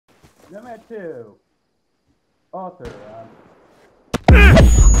I'm at 2. Author,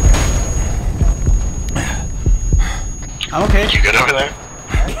 I'm okay. You good over there?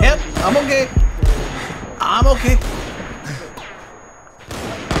 Yep, I'm okay. I'm okay.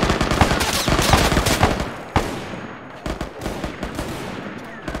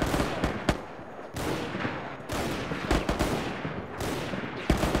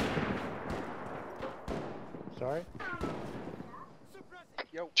 Sorry?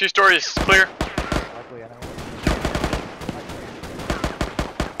 Yo. 2 stories, clear. Luckily, I don't.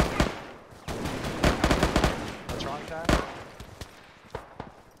 What's wrong, Ty?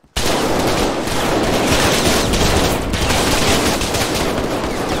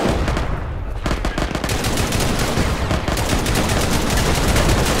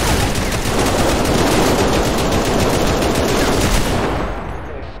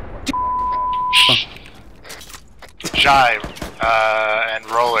 Shy, and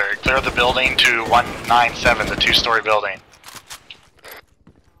Roller, clear the building to 197, the 2-story building.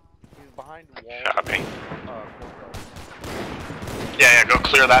 He's behind the wall. Copy. Courtyard. Yeah, go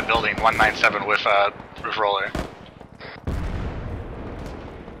clear that building, 197 with Roller.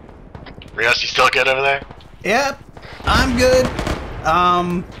 Rios, you still good over there? Yep, I'm good.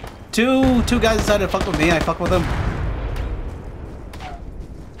 Two guys decided to fuck with me. I fucked with them.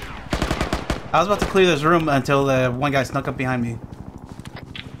 I was about to clear this room until one guy snuck up behind me.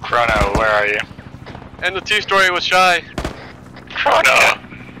 Chrono, where are you? And the 2-story was Shy. Chrono!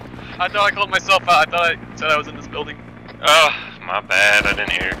 I thought I called myself out. I thought I said I was in this building. Oh, my bad, I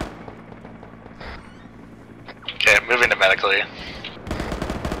didn't hear. Okay, moving to medically.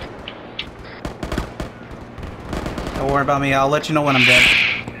 Don't worry about me. I'll let you know when I'm dead.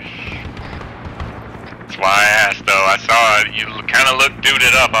 That's why I asked, though. I saw it, you kind of looked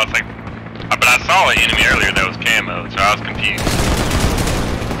duded up. I was like, but I saw an enemy earlier that was camo, so I was confused.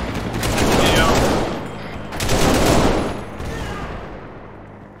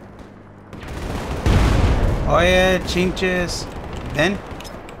 Oye, chinches. Ven.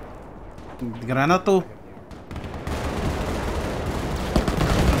 Grana tú.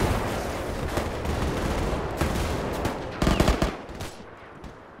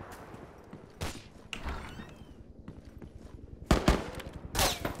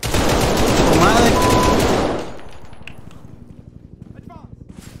 Madre.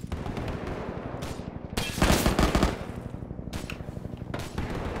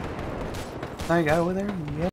 That guy over there? Yep.